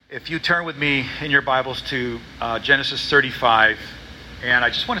If you turn with me in your Bibles to Genesis 35, and I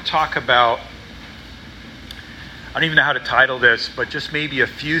just want to talk about, I don't even know how to title this, but just maybe a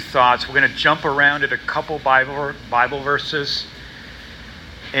few thoughts. We're going to jump around at a couple Bible verses,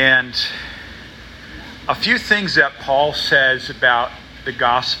 and a few things that Paul says about the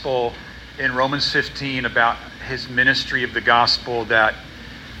gospel in Romans 15, about his ministry of the gospel, that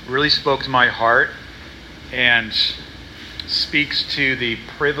really spoke to my heart and speaks to the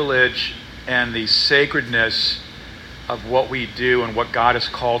privilege and the sacredness of what we do and what God has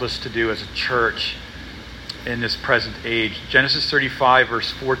called us to do as a church in this present age. Genesis 35,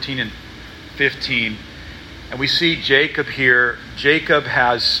 verse 14 and 15. And we see Jacob here.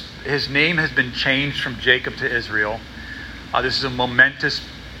 His name has been changed from Jacob to Israel. This is a momentous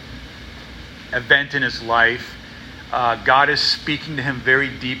event in his life. God is speaking to him very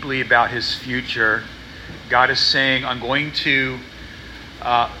deeply about his future. God is saying, I'm going to,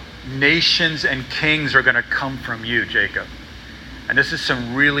 nations and kings are going to come from you, Jacob. And this is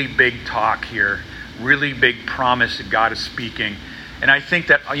some really big talk here, really big promise that God is speaking. And I think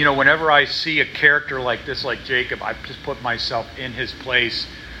that, whenever I see a character like this, like Jacob, I just put myself in his place.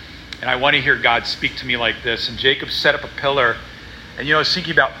 And I want to hear God speak to me like this. And Jacob set up a pillar. And, I was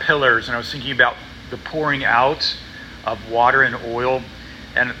thinking about pillars, and I was thinking about the pouring out of water and oil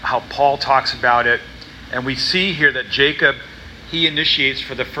and how Paul talks about it. And we see here that Jacob, he initiates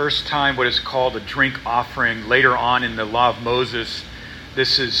for the first time what is called a drink offering. Later on in the law of Moses,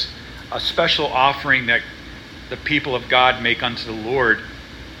 this is a special offering that the people of God make unto the Lord.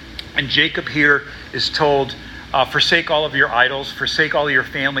 And Jacob here is told, forsake all of your idols, forsake all of your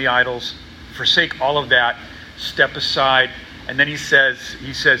family idols, forsake all of that, step aside. And then he says,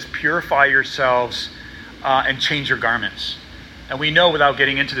 purify yourselves and change your garments. And we know, without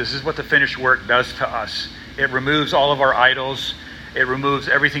getting into this is what the finished work does to us. It removes all of our idols. It removes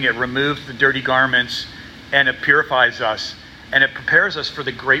everything. It removes the dirty garments, and it purifies us. And it prepares us for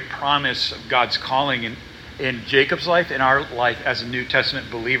the great promise of God's calling in Jacob's life, in our life as a New Testament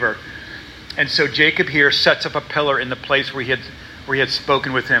believer. And so Jacob here sets up a pillar in the place where he had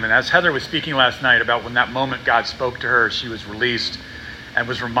spoken with him. And as Heather was speaking last night about when that moment God spoke to her, she was released and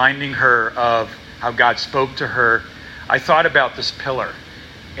was reminding her of how God spoke to her. I thought about this pillar,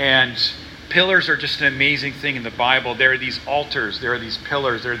 and pillars are just an amazing thing in the Bible. There are these altars, there are these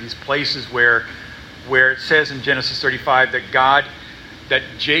pillars, there are these places where it says in Genesis 35 that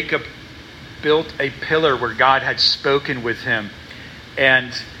Jacob built a pillar where God had spoken with him.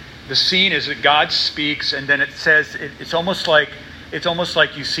 And the scene is that God speaks, and then it says it's almost like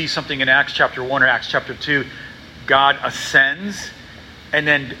you see something in Acts chapter 1 or Acts chapter 2. God ascends, and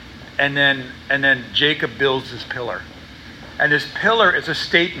then Jacob builds this pillar. And this pillar is a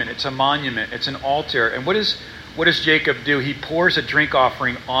statement, it's a monument, it's an altar. And what does Jacob do? He pours a drink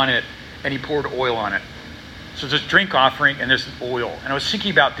offering on it, and he poured oil on it. So there's a drink offering and there's oil. And I was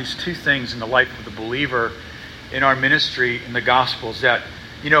thinking about these two things in the life of the believer in our ministry in the Gospels, that,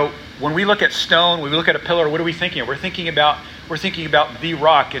 when we look at stone, when we look at a pillar, what are we thinking of? We're thinking about the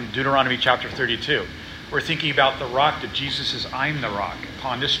rock in Deuteronomy chapter 32. We're thinking about the rock that Jesus says, I'm the rock.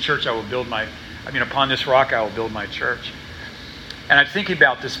 Upon this rock I will build my church. And I'm thinking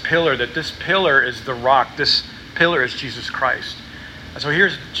about this pillar, that this pillar is the rock. This pillar is Jesus Christ. And so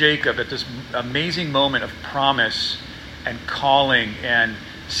here's Jacob at this amazing moment of promise and calling and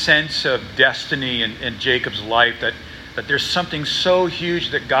sense of destiny in Jacob's life, that there's something so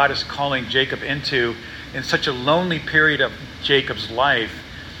huge that God is calling Jacob into in such a lonely period of Jacob's life,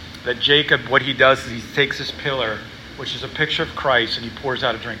 that Jacob, what he does is he takes this pillar, which is a picture of Christ, and he pours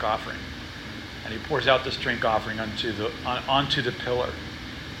out a drink offering. And he pours out this drink offering onto the pillar.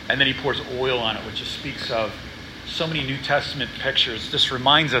 And then he pours oil on it, which just speaks of so many New Testament pictures. This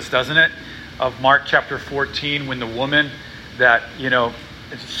reminds us, doesn't it, of Mark chapter 14, when the woman that, in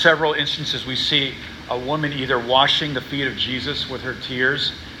several instances we see a woman either washing the feet of Jesus with her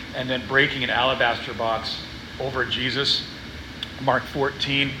tears and then breaking an alabaster box over Jesus. Mark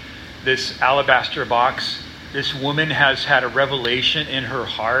 14, this alabaster box, this woman has had a revelation in her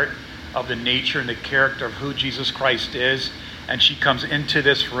heart of the nature and the character of who Jesus Christ is, and she comes into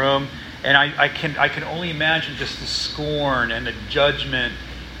this room, and I can only imagine just the scorn and the judgment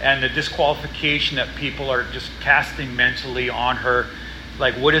and the disqualification that people are just casting mentally on her.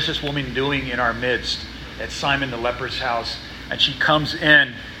 Like, what is this woman doing in our midst at Simon the leper's house? And she comes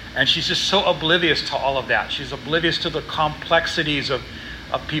in, and she's just so oblivious to all of that. She's oblivious to the complexities of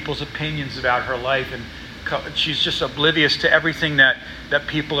people's opinions about her life, and she's just oblivious to everything that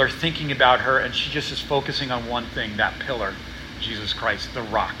people are thinking about her, and she just is focusing on one thing, that pillar, Jesus Christ, the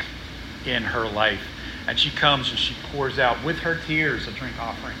rock in her life. And she comes and she pours out with her tears a drink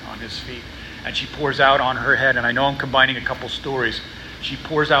offering on his feet. And she pours out on her head, and I know I'm combining a couple stories. She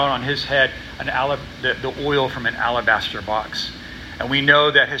pours out on his head the oil from an alabaster box. And we know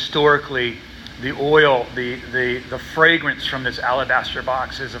that historically, the oil, the fragrance from this alabaster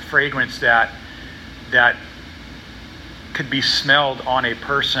box is a fragrance that could be smelled on a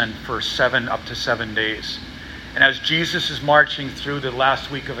person for up to 7 days. And as Jesus is marching through the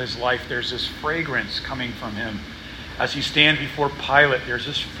last week of his life, there's this fragrance coming from him. As he stands before Pilate, there's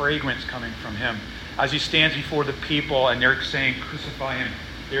this fragrance coming from him. As he stands before the people and they're saying, crucify him,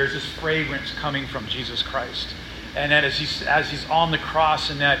 there's this fragrance coming from Jesus Christ. And then as he's on the cross,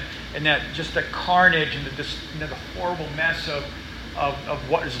 and that just the carnage and the horrible mess of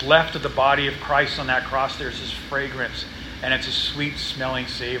what is left of the body of Christ on that cross, there's this fragrance, and it's a sweet smelling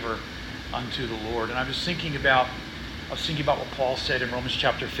savor unto the Lord. And I was thinking about what Paul said in Romans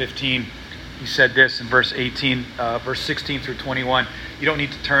chapter 15. He said this in verse 16 through 21. You don't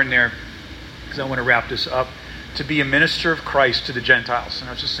need to turn there because I want to wrap this up. To be a minister of Christ to the Gentiles. And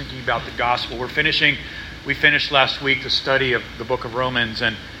I was just thinking about the gospel. We finished last week the study of the book of Romans,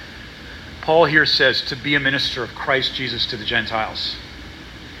 and Paul here says to be a minister of Christ Jesus to the Gentiles.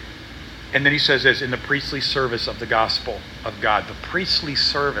 And then he says this, in the priestly service of the gospel of God. The priestly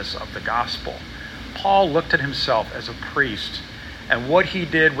service of the gospel. Paul looked at himself as a priest, and what he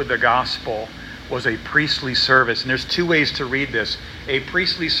did with the gospel was a priestly service. And there's two ways to read this. A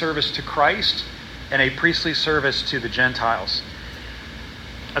priestly service to Christ and a priestly service to the Gentiles.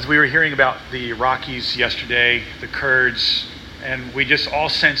 As we were hearing about the Iraqis yesterday, the Kurds, and we just all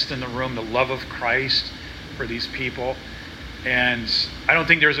sensed in the room the love of Christ for these people. And I don't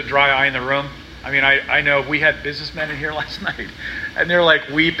think there's a dry eye in the room. I mean, I know we had businessmen in here last night, and they're like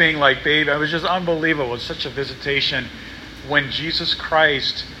weeping like baby. It was just unbelievable. It was such a visitation when Jesus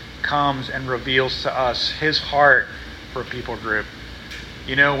Christ comes and reveals to us his heart for a people group.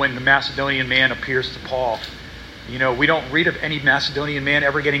 You know, when the Macedonian man appears to Paul, you know, we don't read of any Macedonian man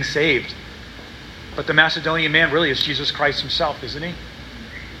ever getting saved. But the Macedonian man really is Jesus Christ himself, isn't he?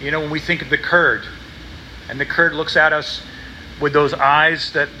 You know, when we think of the Kurd, and the Kurd looks at us with those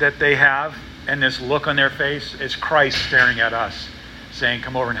eyes that they have and this look on their face, it's Christ staring at us, saying,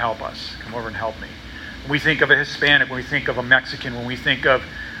 come over and help us. Come over and help me. When we think of a Hispanic, when we think of a Mexican, when we think of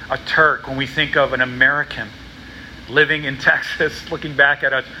a Turk, when we think of an American living in Texas, looking back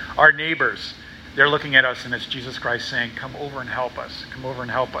at us, our neighbors, they're looking at us, and it's Jesus Christ saying, come over and help us. Come over and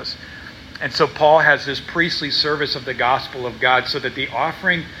help us. And so Paul has this priestly service of the gospel of God so that the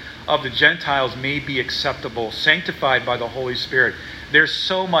offering of the Gentiles may be acceptable, sanctified by the Holy Spirit. There's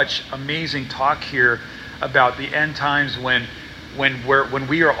so much amazing talk here about the end times when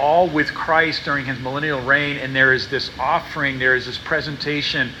we are all with Christ during his millennial reign, and there is this offering, there is this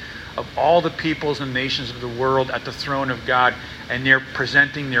presentation of all the peoples and nations of the world at the throne of God, and they're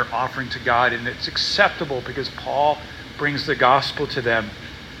presenting their offering to God, and it's acceptable because Paul brings the gospel to them.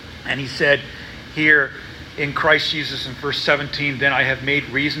 And he said here in Christ Jesus in verse 17, then I have made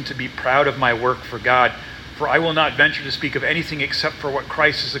reason to be proud of my work for God, for I will not venture to speak of anything except for what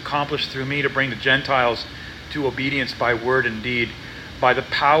Christ has accomplished through me to bring the Gentiles to obedience by word and deed, by the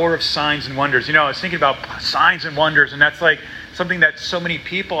power of signs and wonders. You know, I was thinking about signs and wonders, and that's like something that so many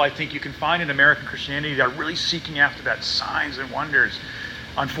people, I think you can find in American Christianity, that are really seeking after that, signs and wonders.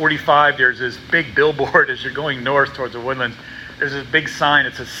 On 45, there's this big billboard as you're going north towards the Woodlands. There's this big sign.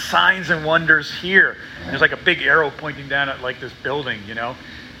 It says, signs and wonders here. And there's like a big arrow pointing down at like this building, you know.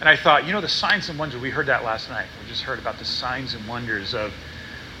 And I thought, you know, the signs and wonders, we heard that last night. We just heard about the signs and wonders of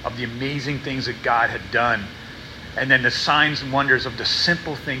the amazing things that God had done. And then the signs and wonders of the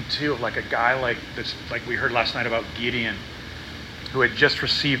simple thing too, of like a guy like this, like we heard last night about Gideon, who had just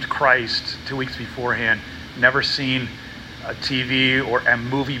received Christ 2 weeks beforehand, never seen a TV or a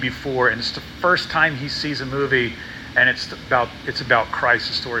movie before, and it's the first time he sees a movie, and it's about Christ,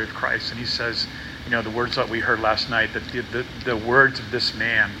 the story of Christ. And he says, you know, the words that we heard last night, that the words of this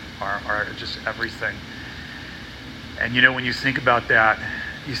man are just everything. And you know, when you think about that,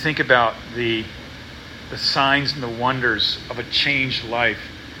 you think about the signs and the wonders of a changed life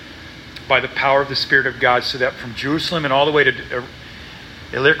by the power of the Spirit of God, so that from Jerusalem and all the way to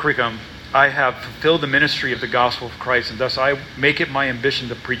Illyricum, I have fulfilled the ministry of the gospel of Christ, and thus I make it my ambition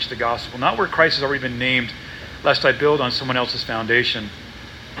to preach the gospel, not where Christ has already been named, lest I build on someone else's foundation.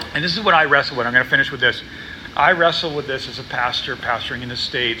 And this is what I wrestle with. I'm going to finish with this. I wrestle with this as a pastor, pastoring in the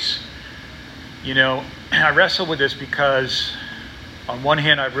States. You know, I wrestle with this because on one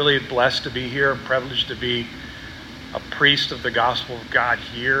hand, I'm really blessed to be here. I'm privileged to be a priest of the gospel of God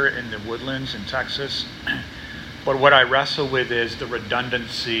here in the Woodlands in Texas. But what I wrestle with is the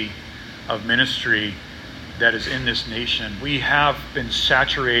redundancy of ministry that is in this nation. We have been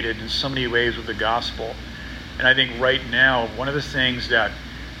saturated in so many ways with the gospel. And I think right now, one of the things that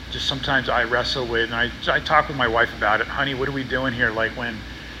just sometimes I wrestle with, and I talk with my wife about it, honey, what are we doing here? Like when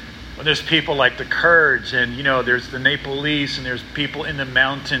there's people like the Kurds, and there's the Nepalese, and there's people in the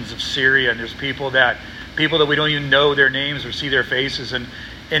mountains of Syria, and there's people that we don't even know their names or see their faces, and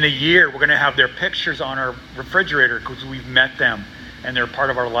in a year we're going to have their pictures on our refrigerator because we've met them and they're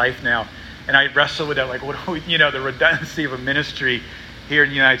part of our life now. And I wrestle with that, like, what do we, the redundancy of a ministry here in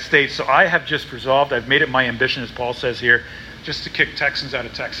the United States. So I have just resolved, I've made it my ambition, as Paul says here, just to kick Texans out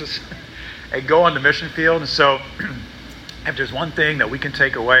of Texas and go on the mission field. And so if there's one thing that we can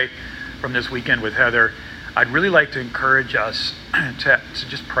take away from this weekend with Heather, I'd really like to encourage us to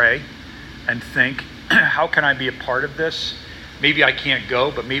just pray and think, how can I be a part of this? Maybe I can't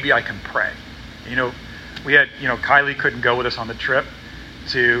go, but maybe I can pray. We had, Kylie couldn't go with us on the trip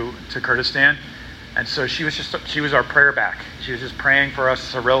to Kurdistan. And so she was our prayer back. She was just praying for us.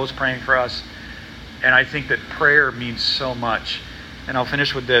 Cyril was praying for us. And I think that prayer means so much. And I'll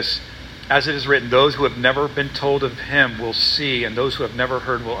finish with this. As it is written, those who have never been told of him will see, and those who have never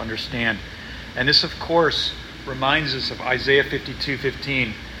heard will understand. And this, of course, reminds us of Isaiah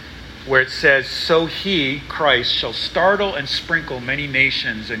 52:15, where it says, so he, Christ, shall startle and sprinkle many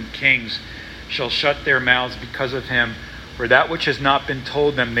nations, and kings shall shut their mouths because of him. For that which has not been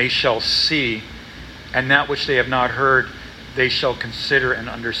told them they shall see, and that which they have not heard they shall consider and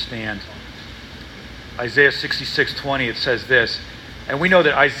understand. Isaiah 66:20, it says this, and we know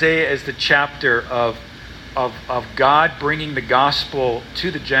that Isaiah is the chapter of God bringing the gospel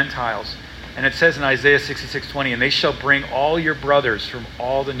to the Gentiles. And it says in Isaiah 66:20, and they shall bring all your brothers from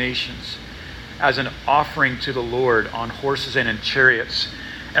all the nations as an offering to the Lord on horses and in chariots.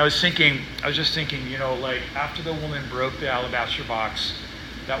 And I was just thinking, like after the woman broke the alabaster box,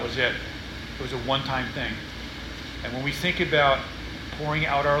 that was it. It was a one-time thing. And when we think about pouring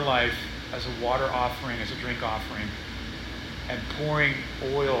out our life as a water offering, as a drink offering, and pouring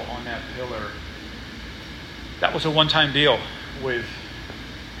oil on that pillar, that was a one-time deal with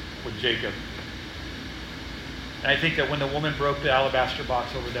Jacob. And I think that when the woman broke the alabaster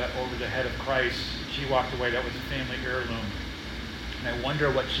box over the head of Christ, she walked away. That was a family heirloom. And I wonder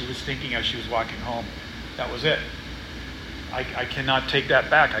what she was thinking as she was walking home. That was it. I cannot take that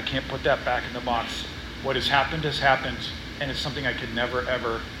back. I can't put that back in the box. What has happened, and it's something I could never,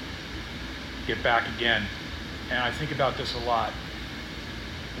 ever get back again. And I think about this a lot.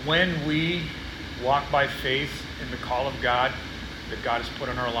 When we walk by faith in the call of God that God has put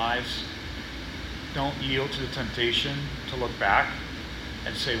in our lives, don't yield to the temptation to look back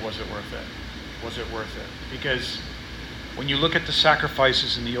and say, was it worth it? Was it worth it? Because when you look at the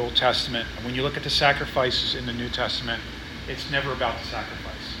sacrifices in the Old Testament, and when you look at the sacrifices in the New Testament, it's never about the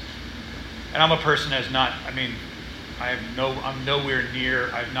sacrifice. And I'm a person that's not, I'm nowhere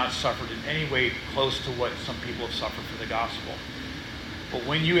near, I've not suffered in any way close to what some people have suffered for the gospel. But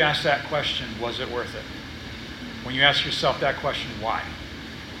when you ask that question, was it worth it? When you ask yourself that question, why?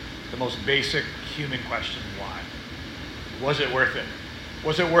 The most basic human question, why? Was it worth it?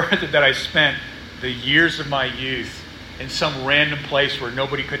 Was it worth it that I spent the years of my youth in some random place where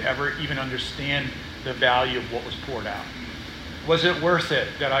nobody could ever even understand the value of what was poured out? Was it worth it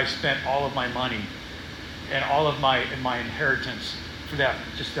that I spent all of my money and all of my inheritance for that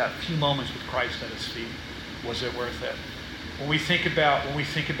few moments with Christ at his feet? Was it worth it? When we think about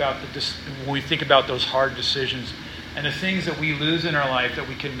those hard decisions and the things that we lose in our life that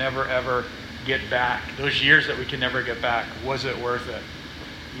we can never ever get back, those years that we can never get back, was it worth it?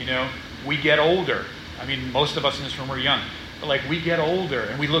 We get older. Most of us in this room are young, but we get older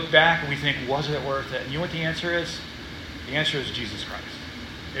and we look back and we think, was it worth it? And you know what the answer is? The answer is Jesus Christ.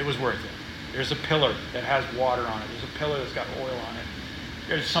 It was worth it. There's a pillar that has water on it. There's a pillar that's got oil on it.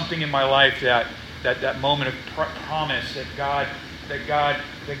 There's something in my life that moment of promise that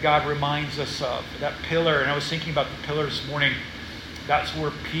God reminds us of. That pillar, and I was thinking about the pillar this morning. That's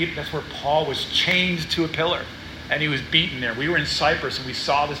where Paul was chained to a pillar, and he was beaten there. We were in Cyprus, and we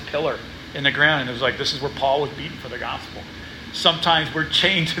saw this pillar in the ground, and it was like, this is where Paul was beaten for the gospel. Sometimes we're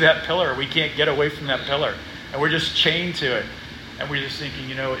chained to that pillar. We can't get away from that pillar, and we're just chained to it. And we're just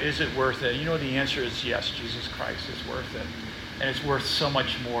thinking, is it worth it? The answer is yes, Jesus Christ is worth it. And it's worth so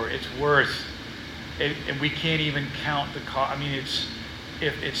much more. It's worth it, and we can't even count the cost.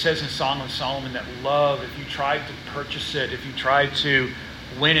 If it says in Song of Solomon that love, if you tried to purchase it, if you tried to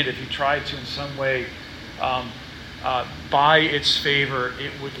win it, if you tried to in some way buy its favor,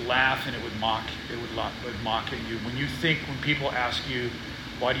 it would laugh and it would mock. It would mock at you. When people ask you,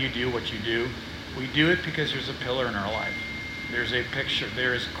 why do you do what you do? We do it because there's a pillar in our life. There's a picture.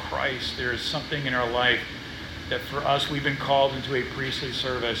 There is Christ. There is something in our life that for us, we've been called into a priestly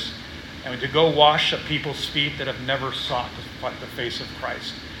service and to go wash people's feet that have never sought the face of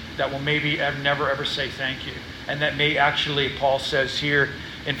Christ, that will maybe never ever say thank you. And that may actually, Paul says here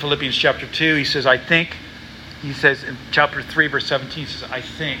in Philippians chapter 2, he says in chapter 3, verse 17, he says, I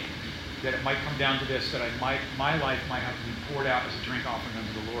think that it might come down to this, that my life might have to be poured out as a drink offering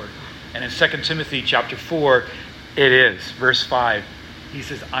unto the Lord. And in 2 Timothy chapter 4, it is, verse 5, he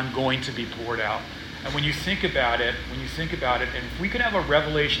says, I'm going to be poured out. And when you think about it, and if we could have a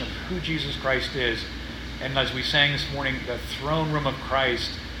revelation of who Jesus Christ is, and as we sang this morning, the throne room of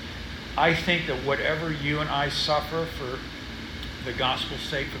Christ, I think that whatever you and I suffer for the gospel's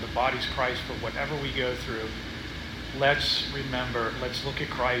sake, for the body's Christ, for whatever we go through, let's remember, let's look at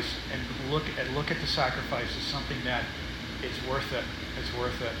Christ and look at the sacrifice as something that it's worth it. It's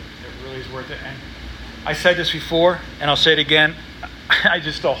worth it. It really is worth it. And I said this before, and I'll say it again.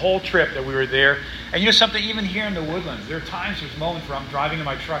 The whole trip that we were there, and something, even here in the Woodlands, there's moments where I'm driving in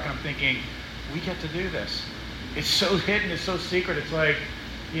my truck and I'm thinking, we get to do this. It's so hidden, it's so secret. It's like,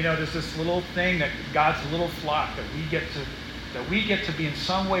 there's this little thing that God's little flock that we get to be in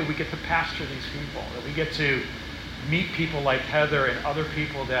some way, we get to pasture these people, that we get to meet people like Heather and other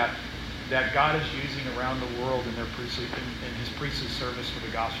people that God is using around the world in his priestly service for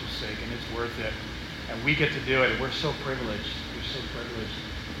the gospel's sake, and it's worth it. And we get to do it. We're so privileged. We're so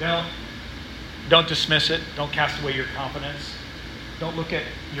privileged. Don't dismiss it. Don't cast away your confidence. Don't look at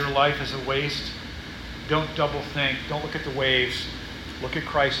your life as a waste. Don't double think. Don't look at the waves. Look at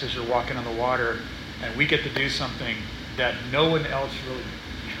Christ as you're walking on the water. And we get to do something that no one else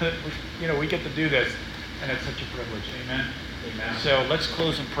really, we get to do this. And it's such a privilege. Amen? Amen. So let's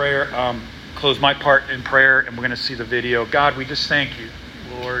close in prayer. Close my part in prayer, and we're going to see the video. God, we just thank you,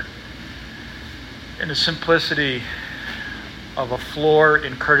 Lord, in the simplicity of a floor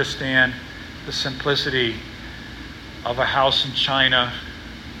in Kurdistan, the simplicity of a house in China,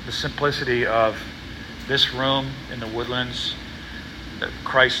 the simplicity of this room in the Woodlands, that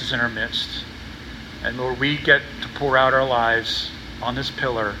Christ is in our midst. And Lord, we get to pour out our lives on this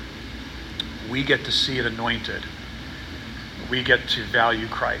pillar. We get to see it anointed. We get to value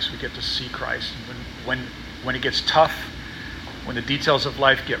Christ. We get to see Christ. When it gets tough, when the details of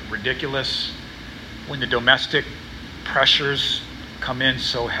life get ridiculous, when the domestic pressures come in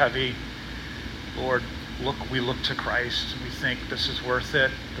so heavy, Lord, we look to Christ and we think this is worth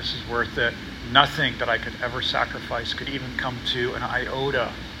it. This is worth it. Nothing that I could ever sacrifice could even come to an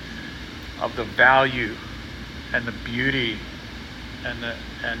iota of the value and the beauty and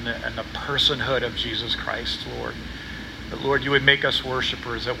the personhood of Jesus Christ, Lord. That, Lord, you would make us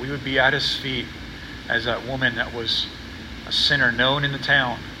worshipers, that we would be at his feet as that woman that was a sinner known in the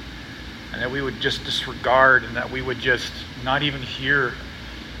town, and that we would just disregard, and that we would just not even hear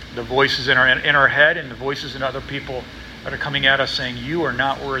the voices in our head and the voices in other people that are coming at us saying, you are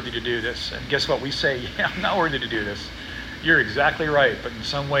not worthy to do this. And guess what? We say, yeah, I'm not worthy to do this. You're exactly right, but in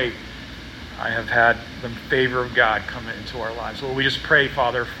some way, I have had the favor of God come into our lives. Lord, we just pray,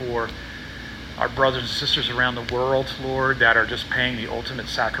 Father, for our brothers and sisters around the world, Lord, that are just paying the ultimate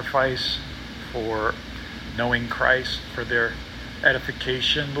sacrifice for knowing Christ, for their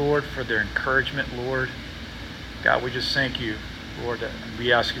edification, Lord, for their encouragement, Lord. God, we just thank you, Lord, and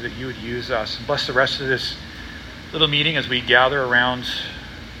we ask you that you would use us. And bless the rest of this little meeting as we gather around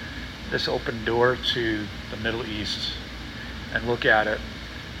this open door to the Middle East and look at it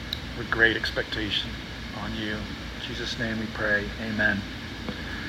with great expectation on you. In Jesus' name we pray. Amen.